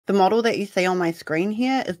The model that you see on my screen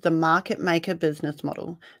here is the market maker business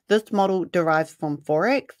model. This model derives from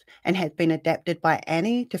Forex and has been adapted by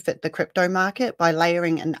Annie to fit the crypto market by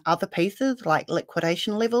layering in other pieces like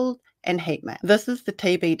liquidation levels and heat map. This is the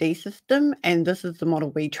TBD system, and this is the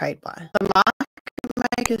model we trade by. The market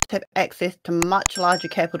makers have access to much larger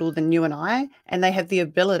capital than you and I, and they have the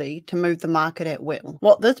ability to move the market at will.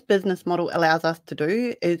 What this business model allows us to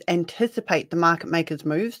do is anticipate the market makers'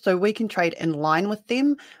 moves so we can trade in line with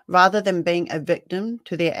them rather than being a victim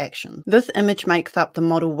to their actions. This image makes up the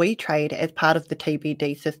model we trade as part of the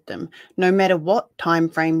TBD system. No matter what time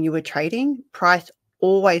frame you are trading, price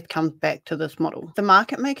always comes back to this model. The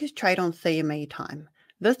market makers trade on CME time.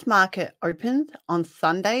 This market opens on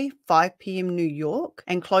Sunday, 5 p.m. New York,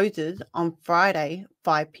 and closes on Friday,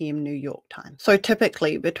 5 p.m. New York time. So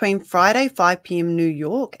typically between Friday 5 p.m. New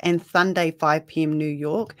York and Sunday 5 p.m. New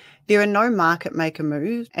York, there are no market maker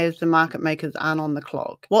moves as the market makers aren't on the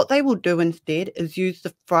clock. What they will do instead is use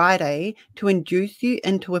the Friday to induce you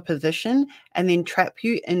into a position and then trap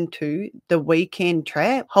you into the weekend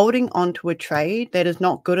trap, holding onto a trade that is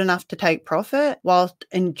not good enough to take profit whilst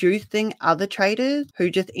inducing other traders who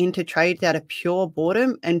just enter trades out of pure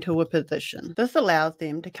boredom into a position. This allows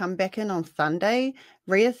them to come back in on Sunday,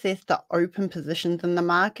 reassess the open positions in the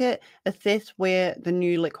market, assess where the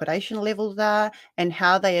new liquidation levels are and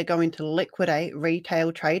how they are going to liquidate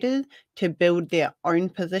retail traders to build their own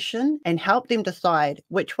position and help them decide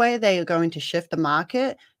which way they are going to shift the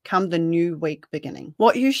market come the new week beginning.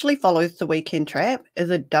 What usually follows the weekend trap is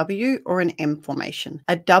a W or an M formation.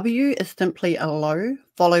 A W is simply a low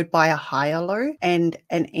followed by a higher low, and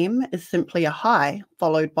an M is simply a high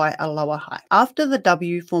followed by a lower high. After the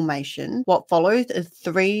W formation, what follows is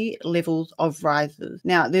 3 levels of rises.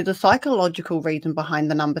 Now, there's a psychological reason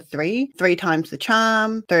behind the number 3. 3 times the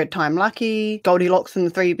charm, 3rd time lucky, Goldilocks and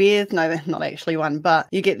the 3 bears. No, that's not actually one, but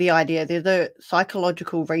you get the idea. There's a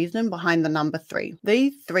psychological reason behind the number 3.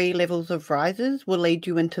 These 3 levels of rises will lead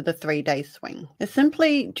you into the 3-day swing. It's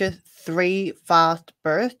simply just 3 fast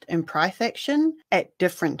bursts in price action at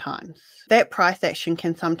different times. That price action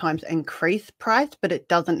can sometimes increase price, but it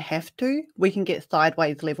doesn't have to. We can get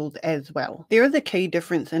sideways levels as well. There is a key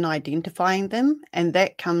difference in identifying them, and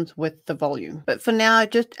that comes with the volume. But for now,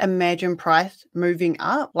 just imagine price moving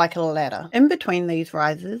up like a ladder. In between these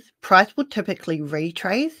rises, price will typically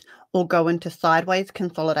retrace or go into sideways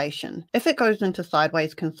consolidation. If it goes into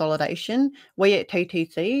sideways consolidation, we at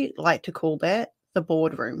TTC like to call that the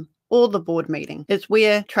boardroom or the board meeting. It's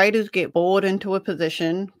where traders get bored into a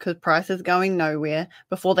position because price is going nowhere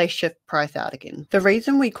before they shift price out again. The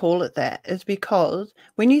reason we call it that is because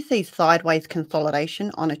when you see sideways consolidation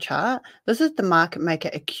on a chart, this is the market maker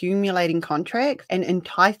accumulating contracts and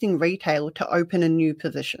enticing retail to open a new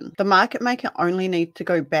position. The market maker only needs to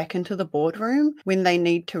go back into the boardroom when they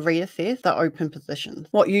need to reassess the open positions.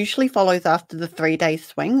 What usually follows after the 3-day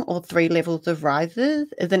swing or 3 levels of rises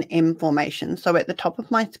is an M formation. So at the top of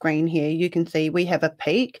my screen here, you can see we have a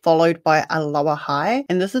peak followed by a lower high,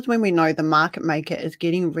 and this is when we know the market maker is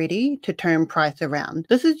getting ready to turn price around.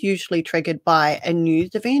 This is usually triggered by a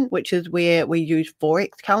news event, which is where we use Forex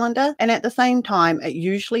calendar, and at the same time it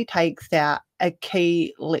usually takes out a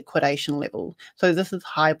key liquidation level. So this is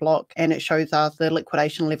high block, and it shows us the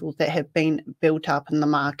liquidation levels that have been built up in the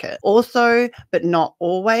market. Also, but not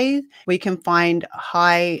always, we can find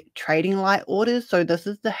high trading light orders. So this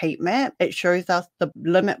is the heat map. It shows us the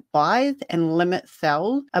limit buys and limit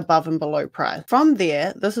sells above and below price. From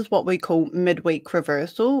there, this is what we call midweek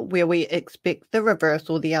reversal, where we expect the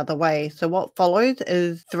reversal the other way. So what follows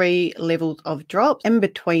is 3 levels of drops. In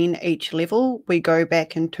between each level, we go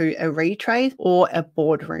back into a retrace or a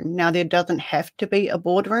boardroom. Now, there doesn't have to be a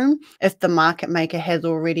boardroom. If the market maker has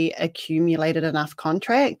already accumulated enough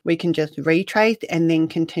contract, we can just retrace and then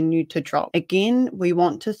continue to drop. Again, we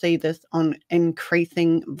want to see this on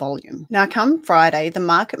increasing volume. Now, come Friday, the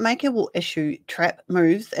market maker will issue trap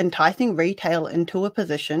moves, enticing retail into a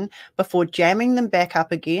position before jamming them back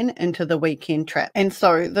up again into the weekend trap. And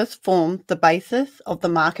so this forms the basis of the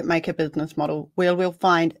market maker business model, where we'll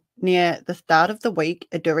find near the start of the week,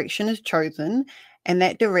 a direction is chosen, and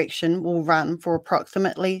that direction will run for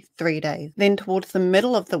approximately 3 days. Then towards the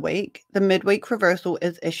middle of the week, the midweek reversal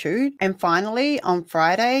is issued, and finally on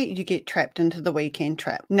Friday, you get trapped into the weekend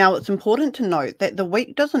trap. Now, it's important to note that the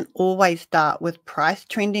week doesn't always start with price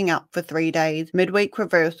trending up for 3 days, midweek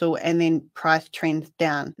reversal, and then price trends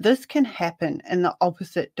down. This can happen in the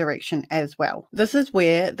opposite direction as well. This is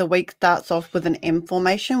where the week starts off with an M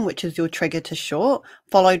formation, which is your trigger to short,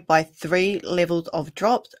 followed by 3 levels of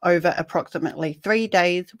drops over approximately 3 3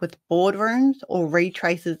 days with boardrooms or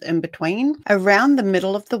retraces in between. Around the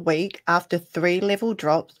middle of the week, after 3 level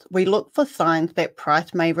drops, we look for signs that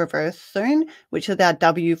price may reverse soon, which is our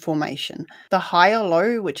W formation. The higher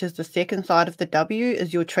low, which is the second side of the W,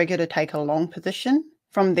 is your trigger to take a long position.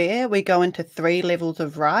 From there, we go into 3 levels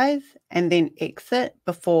of rise and then exit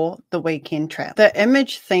before the weekend trap. The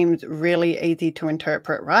image seems really easy to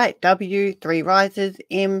interpret, right? W, 3 rises,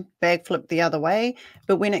 M, bag flip the other way.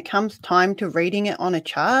 But when it comes time to reading it on a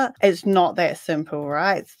chart, it's not that simple,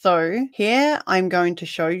 right? So here I'm going to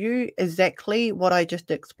show you exactly what I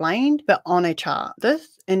just explained, but on a chart.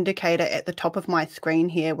 This indicator at the top of my screen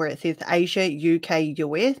here where it says Asia, UK,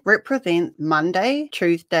 US represents Monday,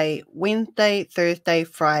 Tuesday, Wednesday, Thursday,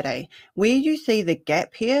 Friday. Where you see the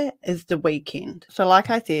gap here is the weekend. So like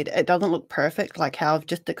I said, it doesn't look perfect like how I've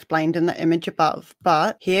just explained in the image above,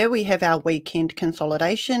 but here we have our weekend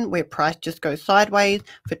consolidation where price just goes sideways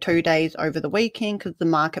for 2 days over the weekend because the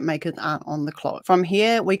market makers aren't on the clock. From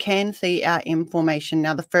here, we can see our M formation.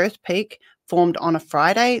 Now the first peak formed on a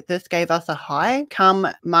Friday. This gave us a high. Come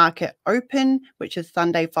market open, which is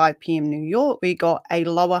Sunday 5 p.m. New York, we got a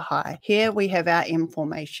lower high. Here we have our M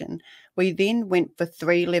formation. We then went for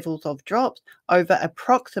 3 levels of drops over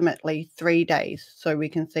approximately 3 days. So we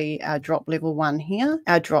can see our drop level 1 here,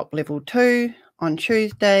 our drop level 2 on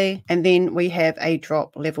Tuesday, and then we have a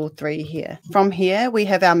drop level 3 here. From here, we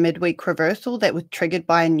have our midweek reversal that was triggered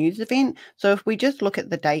by a news event. So if we just look at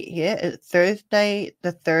the date here, it's Thursday,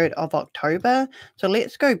 the 3rd of October. So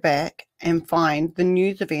let's go back and find the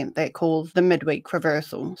news event that calls the midweek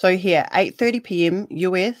reversal. So here, 8:30 p.m.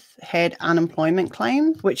 US had unemployment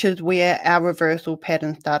claims, which is where our reversal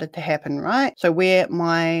pattern started to happen, right? So where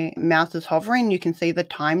my mouse is hovering, you can see the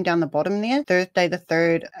time down the bottom there. Thursday the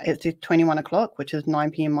 3rd, it says 21 o'clock, which is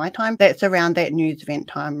 9 p.m. my time. That's around that news event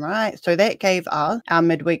time, right? So that gave us our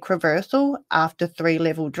midweek reversal after 3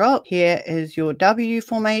 level drop. Here is your W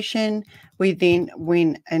formation. We then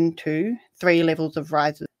went into 3 levels of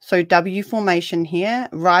rises. So W formation here,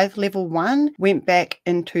 rise level 1, went back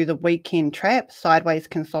into the weekend trap, sideways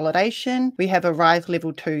consolidation. We have a rise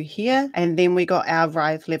level 2 here, and then we got our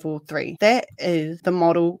rise level 3. That is the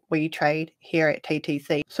model we trade here at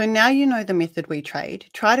TTC. So now you know the method we trade.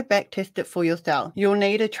 Try to backtest it for yourself. You'll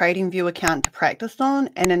need a TradingView account to practice on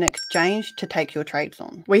and an exchange to take your trades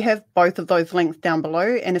on. We have both of those links down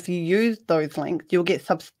below, and if you use those links, you'll get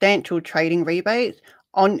substantial trading rebates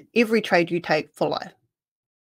on every trade you take for life.